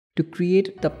To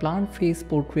create the plant face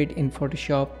portrait in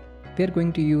Photoshop, we are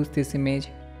going to use this image.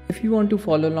 If you want to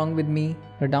follow along with me,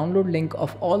 the download link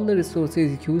of all the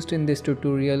resources used in this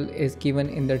tutorial is given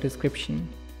in the description.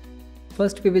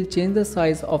 First, we will change the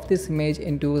size of this image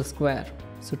into a square.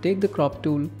 So take the crop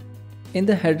tool. In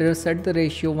the header, set the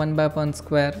ratio 1:1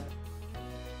 square.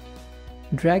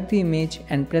 Drag the image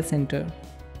and press enter.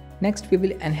 Next, we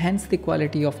will enhance the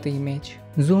quality of the image.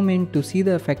 Zoom in to see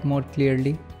the effect more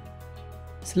clearly.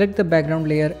 Select the background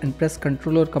layer and press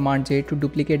Ctrl or Command J to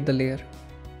duplicate the layer.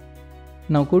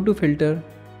 Now go to Filter,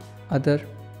 Other,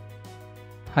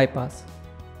 High Pass.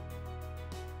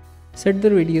 Set the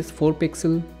radius 4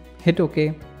 pixel, hit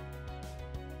OK,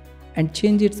 and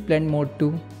change its blend mode to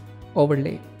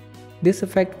Overlay. This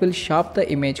effect will sharpen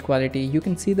the image quality. You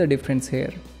can see the difference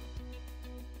here.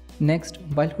 Next,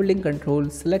 while holding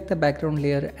Ctrl, select the background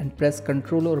layer and press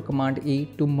Ctrl or Command E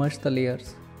to merge the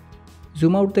layers.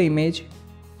 Zoom out the image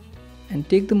and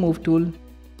take the Move tool.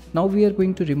 Now we are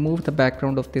going to remove the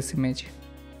background of this image.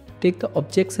 Take the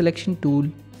Object Selection tool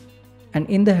and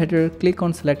in the header click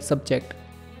on Select Subject.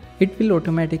 It will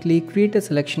automatically create a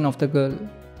selection of the girl.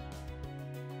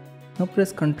 Now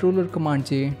press Ctrl or Command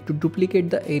J to duplicate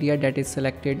the area that is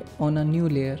selected on a new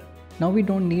layer. Now we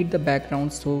don't need the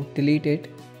background, so delete it.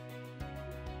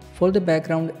 For the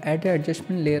background, add the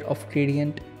adjustment layer of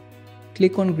gradient.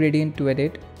 Click on Gradient to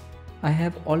edit. I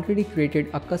have already created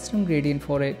a custom gradient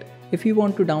for it. If you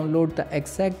want to download the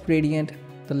exact gradient,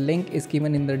 the link is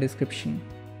given in the description.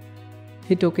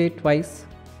 Hit OK twice.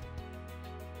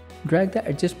 Drag the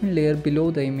adjustment layer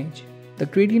below the image. The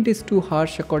gradient is too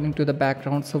harsh according to the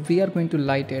background, so we are going to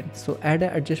light it. So add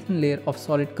an adjustment layer of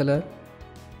solid color.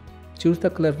 Choose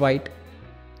the color white.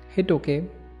 Hit OK.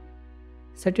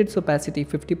 Set its opacity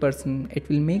 50%. It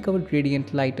will make our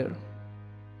gradient lighter.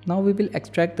 Now we will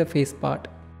extract the face part.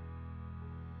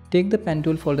 Take the pen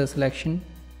tool for the selection.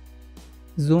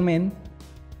 Zoom in.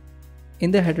 In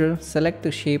the header, select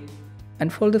the shape,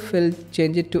 and for the fill,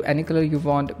 change it to any color you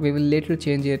want. We will later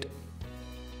change it.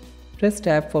 Press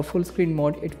tab for full screen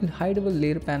mode. It will hide our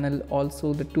layer panel,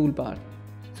 also the toolbar,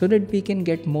 so that we can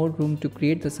get more room to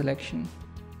create the selection.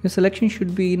 Your selection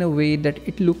should be in a way that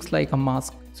it looks like a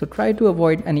mask, so try to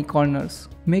avoid any corners.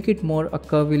 Make it more a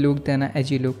curvy look than an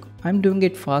edgy look. I'm doing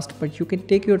it fast, but you can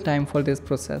take your time for this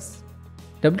process.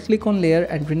 Double click on layer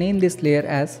and rename this layer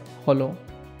as Hollow.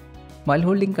 While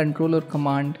holding Ctrl or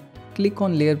Command, click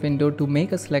on layer window to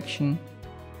make a selection.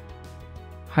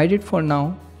 Hide it for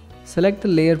now. Select the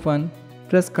layer 1,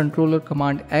 press Ctrl or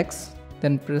Command X,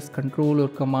 then press Ctrl or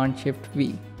Command Shift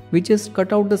V. We just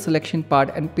cut out the selection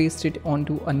part and paste it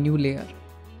onto a new layer.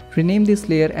 Rename this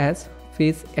layer as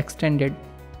Face Extended.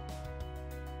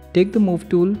 Take the Move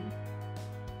tool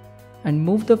and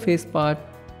move the face part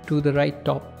to the right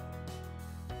top.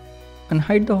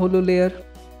 Unhide the hollow layer.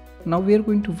 Now we are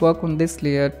going to work on this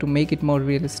layer to make it more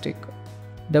realistic.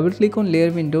 Double click on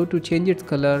layer window to change its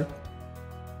color.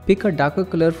 Pick a darker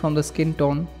color from the skin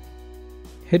tone.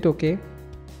 Hit OK.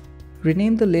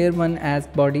 Rename the layer 1 as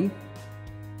Body.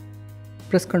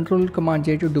 Press Ctrl or Command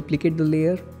J to duplicate the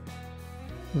layer.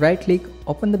 Right click,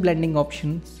 open the blending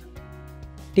options.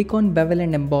 Click on Bevel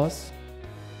and Emboss.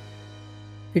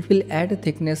 It will add a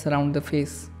thickness around the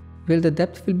face. Where the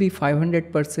depth will be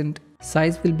 500%,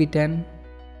 size will be 10.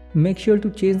 Make sure to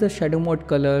change the shadow mode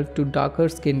color to darker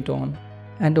skin tone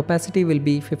and opacity will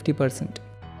be 50%.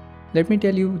 Let me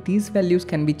tell you, these values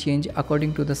can be changed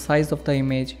according to the size of the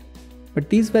image, but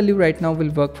these values right now will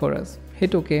work for us.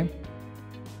 Hit OK.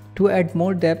 To add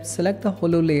more depth, select the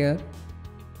hollow layer.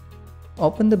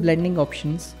 Open the blending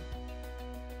options.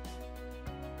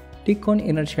 Click on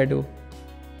Inner Shadow.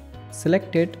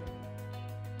 Select it.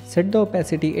 Set the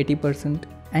opacity 80%,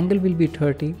 angle will be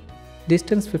 30,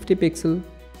 distance 50 pixel,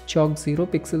 chalk 0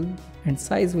 pixel, and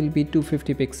size will be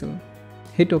 250 pixel.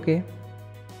 Hit OK.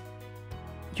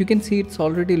 You can see it's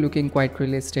already looking quite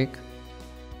realistic.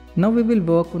 Now we will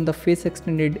work on the face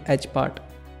extended edge part.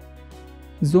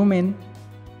 Zoom in.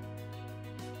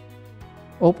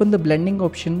 Open the blending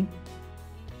option.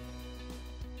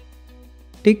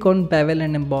 Click on Bevel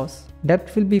and Emboss.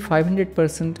 Depth will be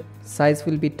 500%, size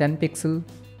will be 10 pixel.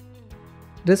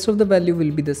 Rest of the value will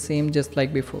be the same just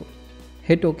like before.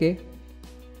 Hit OK.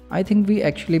 I think we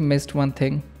actually missed one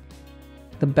thing.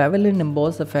 The bevel and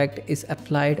emboss effect is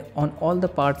applied on all the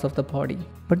parts of the body,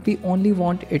 but we only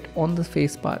want it on the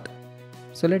face part.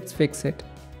 So let's fix it.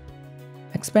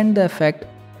 Expand the effect,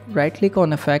 right click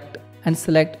on Effect and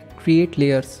select Create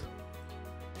Layers.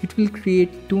 It will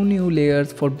create two new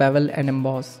layers for bevel and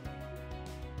emboss.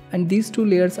 And these two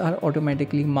layers are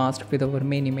automatically masked with our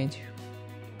main image.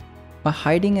 By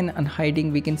hiding and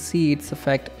unhiding, we can see its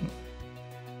effect.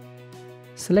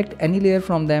 Select any layer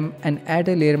from them and add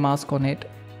a layer mask on it.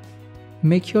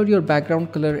 Make sure your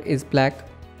background color is black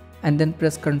and then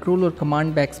press Ctrl or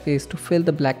Command backspace to fill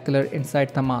the black color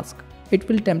inside the mask. It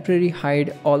will temporarily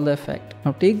hide all the effect.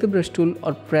 Now take the brush tool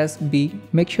or press B.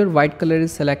 Make sure white color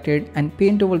is selected and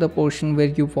paint over the portion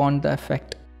where you want the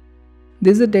effect.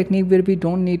 This is a technique where we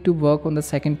don't need to work on the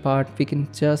second part, we can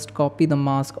just copy the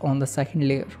mask on the second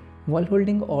layer. While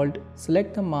holding Alt,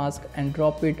 select the mask and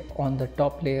drop it on the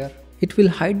top layer. It will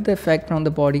hide the effect from the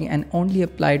body and only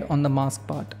apply it on the mask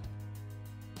part.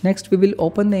 Next we will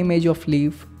open the image of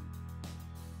leaf.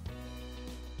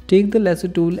 Take the lasso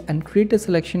tool and create a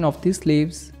selection of these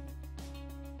leaves.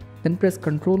 Then press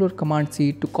Ctrl or Command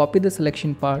C to copy the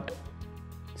selection part.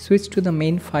 Switch to the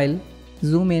main file,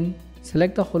 zoom in,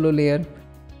 select the hollow layer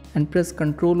and press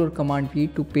Ctrl or Command V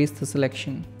to paste the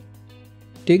selection.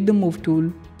 Take the move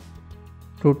tool,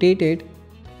 rotate it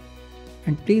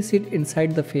and place it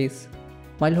inside the face.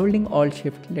 While holding Alt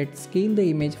Shift, let's scale the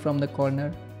image from the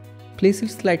corner. Place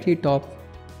it slightly top.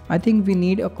 I think we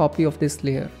need a copy of this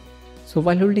layer. So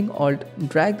while holding Alt,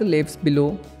 drag the leaves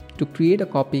below to create a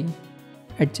copy.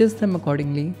 Adjust them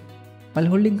accordingly. While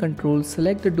holding Ctrl,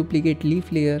 select the duplicate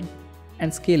leaf layer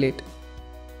and scale it.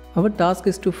 Our task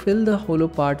is to fill the hollow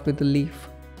part with the leaf.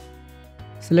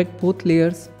 Select both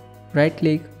layers, right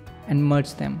click and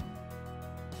merge them.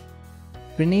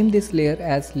 Rename this layer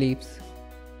as leaves.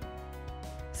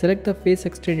 Select the face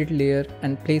extended layer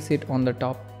and place it on the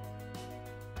top.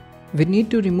 We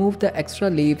need to remove the extra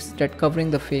leaves that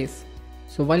covering the face.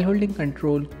 So while holding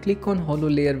Ctrl, click on hollow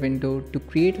layer window to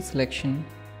create a selection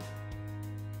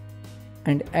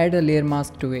and add a layer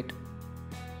mask to it.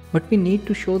 But we need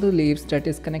to show the leaves that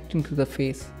is connecting to the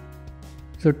face.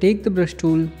 So take the brush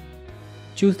tool,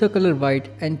 choose the color white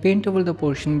and paint over the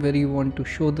portion where you want to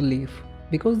show the leaf.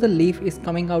 Because the leaf is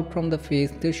coming out from the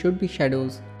face, there should be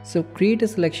shadows. So create a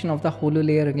selection of the hollow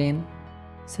layer again.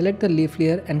 Select the leaf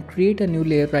layer and create a new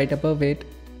layer right above it.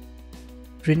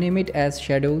 Rename it as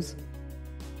shadows.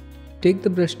 Take the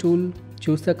brush tool,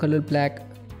 choose the color black,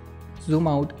 zoom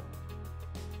out.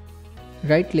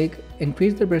 Right click,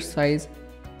 increase the brush size,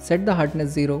 set the hardness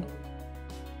 0.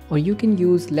 Or you can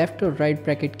use left or right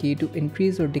bracket key to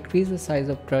increase or decrease the size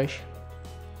of brush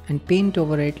and paint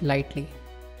over it lightly.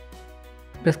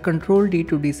 Press Ctrl D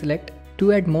to deselect.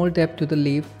 To add more depth to the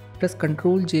leaf, press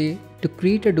Ctrl J to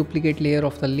create a duplicate layer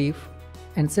of the leaf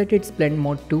and set its blend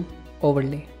mode to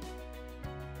overlay.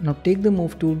 Now take the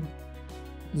move tool,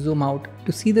 zoom out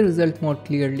to see the result more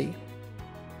clearly.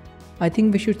 I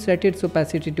think we should set its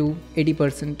opacity to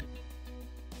 80%.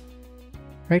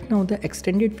 Right now the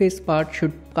extended face part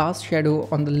should cast shadow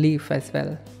on the leaf as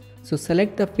well. So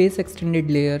select the face extended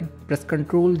layer, press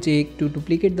Ctrl J to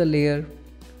duplicate the layer,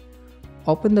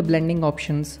 open the blending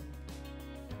options,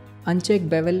 uncheck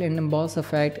bevel and emboss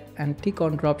effect and click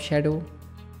on drop shadow.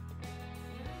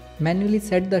 Manually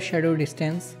set the shadow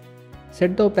distance,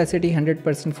 set the opacity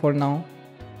 100% for now.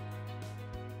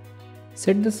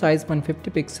 Set the size 150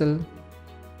 pixel.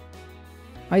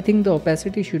 I think the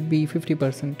opacity should be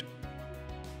 50%.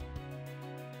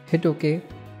 Hit OK.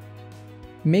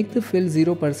 Make the fill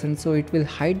 0% so it will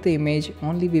hide the image,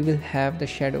 only we will have the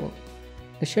shadow.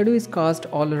 The shadow is cast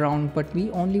all around but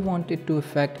we only want it to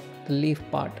affect the leaf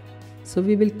part. So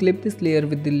we will clip this layer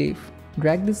with the leaf.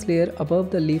 Drag this layer above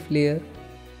the leaf layer.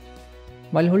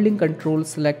 While holding Ctrl,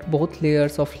 select both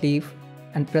layers of leaf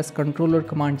and press Ctrl or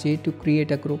Command J to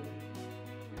create a group.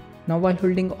 Now while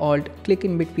holding Alt, click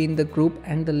in between the group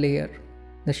and the layer.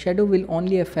 The shadow will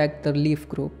only affect the leaf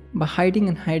group. By hiding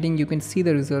and hiding you can see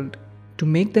the result. To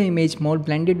make the image more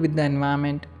blended with the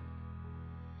environment,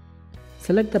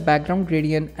 select the background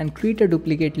gradient and create a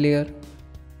duplicate layer.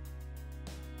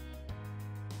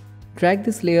 Drag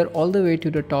this layer all the way to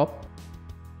the top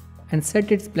and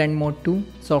set its blend mode to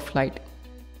soft light.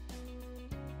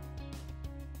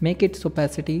 Make its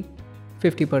opacity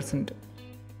 50%.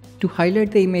 To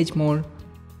highlight the image more,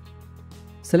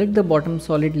 select the bottom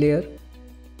solid layer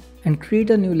and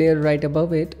create a new layer right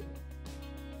above it.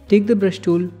 Take the brush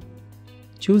tool,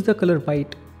 choose the color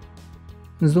white,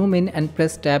 zoom in and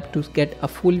press tab to get a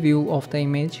full view of the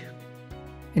image.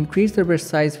 Increase the brush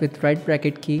size with right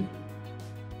bracket key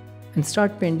and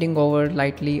start painting over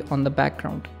lightly on the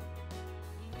background.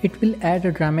 It will add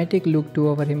a dramatic look to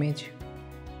our image.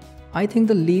 I think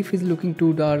the leaf is looking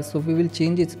too dark, so we will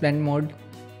change its blend mode.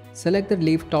 Select the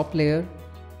leaf top layer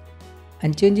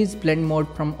and change its blend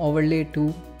mode from overlay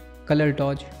to color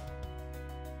dodge.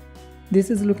 This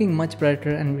is looking much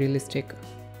brighter and realistic.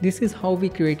 This is how we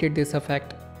created this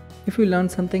effect. If you learned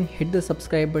something, hit the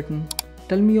subscribe button.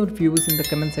 Tell me your views in the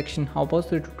comment section. How was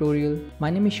the tutorial? My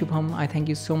name is Shubham. I thank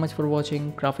you so much for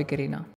watching Graphic Arena.